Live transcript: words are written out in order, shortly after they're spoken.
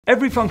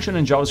Every function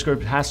in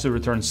JavaScript has to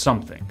return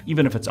something,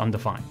 even if it's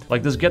undefined.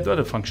 Like this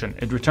getWeather function,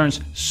 it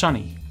returns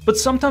sunny. But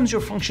sometimes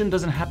your function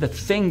doesn't have the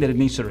thing that it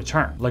needs to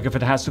return, like if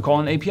it has to call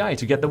an API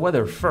to get the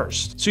weather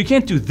first. So you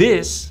can't do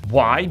this.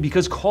 Why?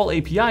 Because call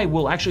API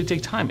will actually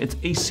take time. It's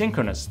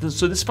asynchronous.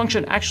 So this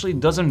function actually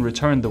doesn't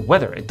return the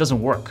weather. It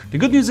doesn't work. The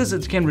good news is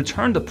it can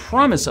return the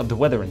promise of the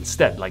weather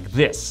instead, like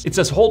this. It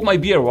says, hold my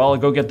beer while I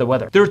go get the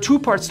weather. There are two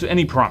parts to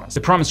any promise. The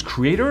promise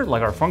creator,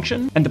 like our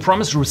function, and the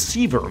promise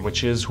receiver,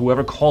 which is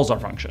whoever calls our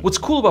function. What's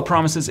cool about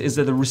promises is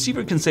that the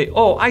receiver can say,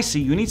 oh, I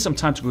see, you need some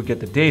time to go get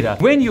the data.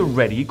 When you're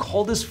ready,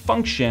 call this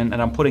function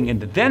and I'm putting in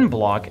the then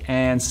block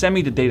and send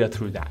me the data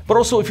through that. But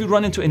also if you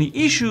run into any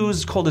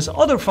issues, call this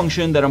other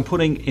function that I'm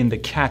putting in the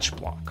catch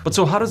block. But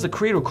so how does the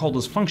creator call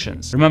those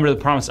functions? Remember the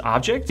promise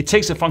object? It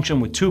takes a function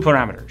with two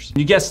parameters.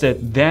 You guessed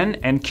it, then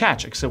and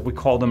catch, except we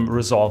call them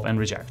resolve and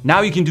reject.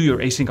 Now you can do your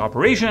async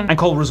operation and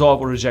call resolve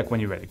or reject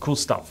when you're ready. Cool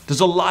stuff. There's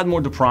a lot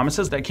more to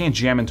promises that can't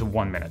jam into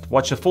 1 minute.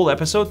 Watch the full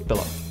episode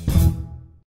below.